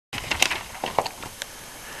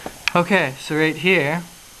Okay, so right here,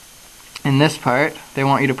 in this part, they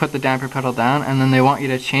want you to put the damper pedal down, and then they want you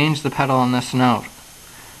to change the pedal on this note.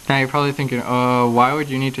 Now you're probably thinking, oh, why would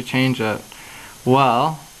you need to change it?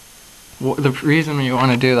 Well, the reason you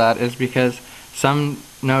want to do that is because some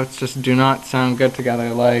notes just do not sound good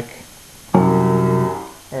together, like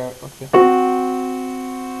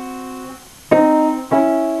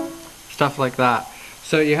stuff like that.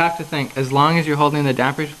 So you have to think, as long as you're holding the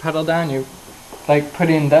damper pedal down, you like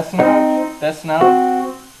putting this note,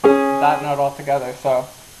 that note all together. So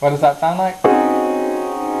what does that sound like?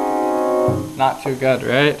 Not too good,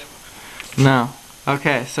 right? No.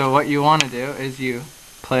 Okay, so what you want to do is you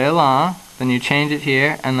play along, then you change it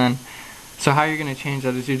here, and then, so how you're going to change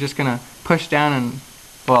that is you're just going to push down and,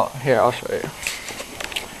 well, here, I'll show you.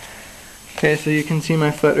 Okay, so you can see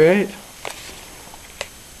my foot, right?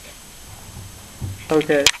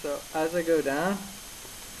 Okay, so as I go down,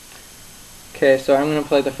 okay, so I'm going to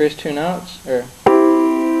play the first two notes, okay, and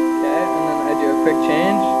then I do a quick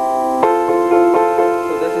change.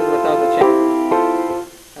 So this is without the change,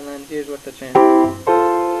 and then here's with the change. So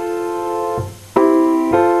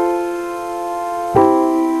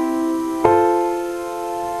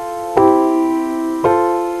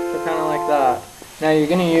kind of like that. Now you're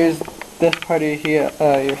going to use this part of your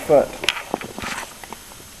foot.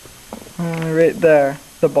 Right there,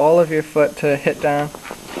 the ball of your foot to hit down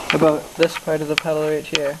about this part of the pedal right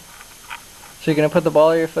here. So you're going to put the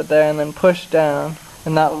ball of your foot there and then push down,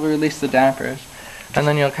 and that will release the dampers. And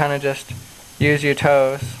then you'll kind of just use your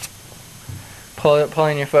toes,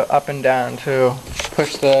 pulling your foot up and down to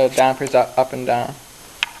push the dampers up and down.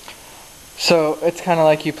 So it's kind of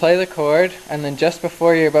like you play the chord, and then just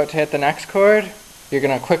before you're about to hit the next chord, you're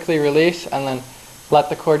going to quickly release and then let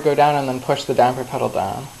the chord go down and then push the damper pedal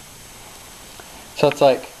down. So it's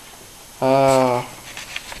like, I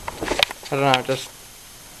don't know, just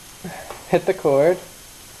hit the chord,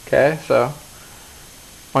 okay, so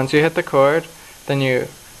once you hit the chord, then you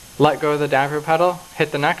let go of the damper pedal,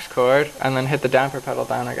 hit the next chord, and then hit the damper pedal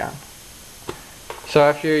down again. So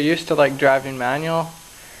if you're used to like driving manual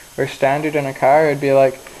or standard in a car, it'd be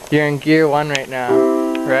like, you're in gear 1 right now,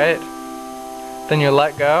 right? Then you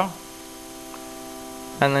let go,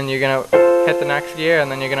 and then you're going to hit the next gear,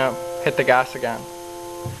 and then you're going to hit the gas again.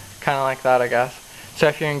 Kind of like that, I guess. So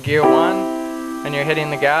if you're in gear 1 and you're hitting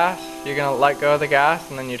the gas, you're going to let go of the gas,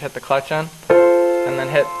 and then you'd hit the clutch in, and then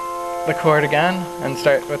hit the chord again and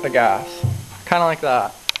start with the gas. Kind of like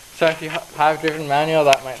that. So if you have driven manual,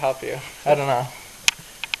 that might help you. I don't know.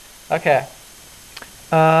 Okay.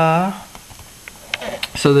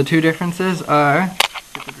 So the two differences are,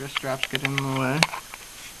 get the wrist straps, get in the way.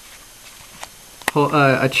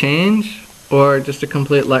 A change or just a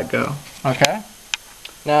complete let go. Okay?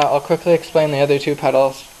 Now I'll quickly explain the other two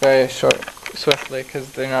pedals very swiftly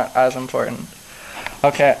because they're not as important.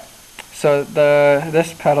 Okay, so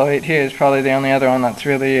this pedal right here is probably the only other one that's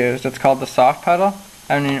really used. It's called the soft pedal.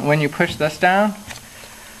 And when you push this down,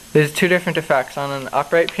 there's two different effects. On an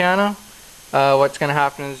upright piano, what's going to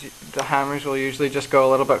happen is the hammers will usually just go a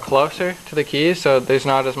little bit closer to the keys, so there's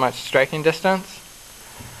not as much striking distance.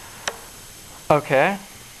 Okay,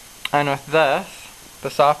 and with this,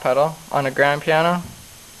 the soft pedal, on a grand piano,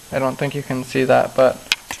 I don't think you can see that, but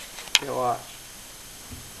you'll watch.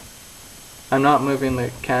 I'm not moving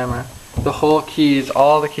the camera. The whole keys,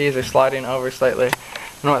 all the keys are sliding over slightly.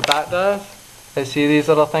 And what that does is, see these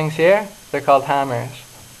little things here? They're called hammers.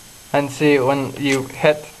 And see, when you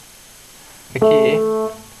hit the key,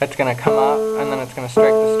 it's going to come up and then it's going to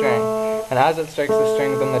strike the string. And as it strikes the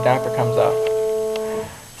string, then the damper comes up.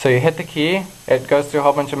 So you hit the key, it goes through a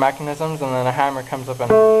whole bunch of mechanisms, and then a hammer comes up and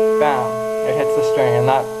bam, it hits the string, and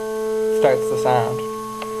that starts the sound.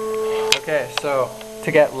 Okay, so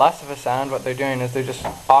to get less of a sound, what they're doing is they're just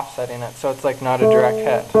offsetting it, so it's like not a direct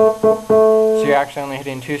hit. So you're actually only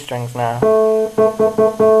hitting two strings now.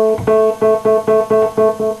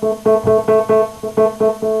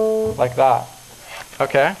 Like that.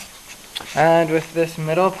 Okay? And with this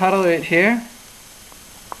middle pedal right here,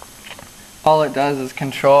 all it does is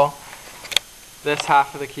control this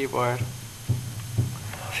half of the keyboard.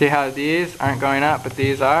 See how these aren't going up, but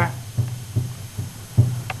these are?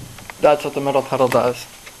 That's what the middle pedal does.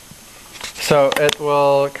 So it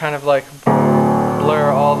will kind of like blur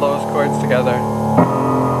all those chords together.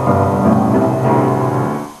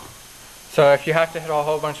 So if you have to hit a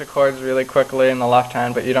whole bunch of chords really quickly in the left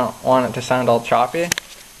hand, but you don't want it to sound all choppy,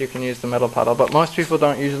 you can use the middle pedal, but most people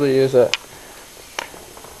don't usually use it.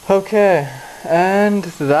 Okay, and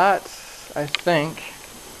that, I think,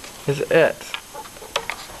 is it.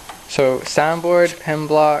 So soundboard, pin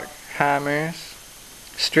block, hammers,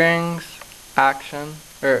 strings, action,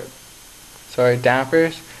 or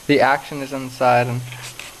dampers. The action is inside, and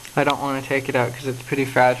I don't want to take it out because it's pretty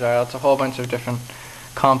fragile. It's a whole bunch of different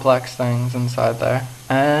complex things inside there.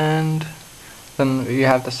 And then you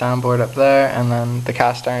have the soundboard up there, and then the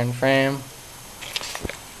cast iron frame.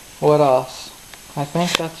 What else? I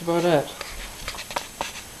think that's about it.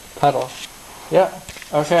 Pedal. Yeah,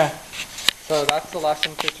 okay. So that's the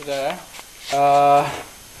lesson for today.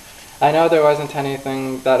 I know there wasn't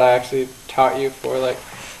anything that I actually taught you for like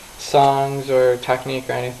songs or technique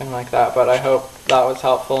or anything like that, but I hope that was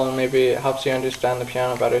helpful and maybe it helps you understand the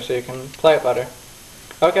piano better so you can play it better.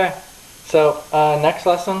 Okay, so next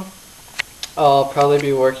lesson I'll probably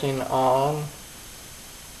be working on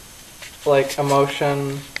like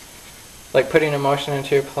emotion, like putting emotion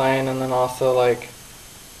into your playing, and then also like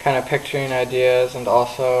kind of picturing ideas, and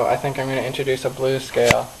also I think I'm going to introduce a blues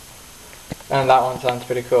scale, and that one sounds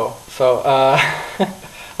pretty cool. So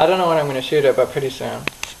I don't know when I'm going to shoot it, but pretty soon.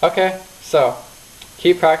 Okay, so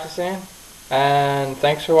keep practicing, and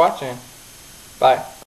thanks for watching. Bye.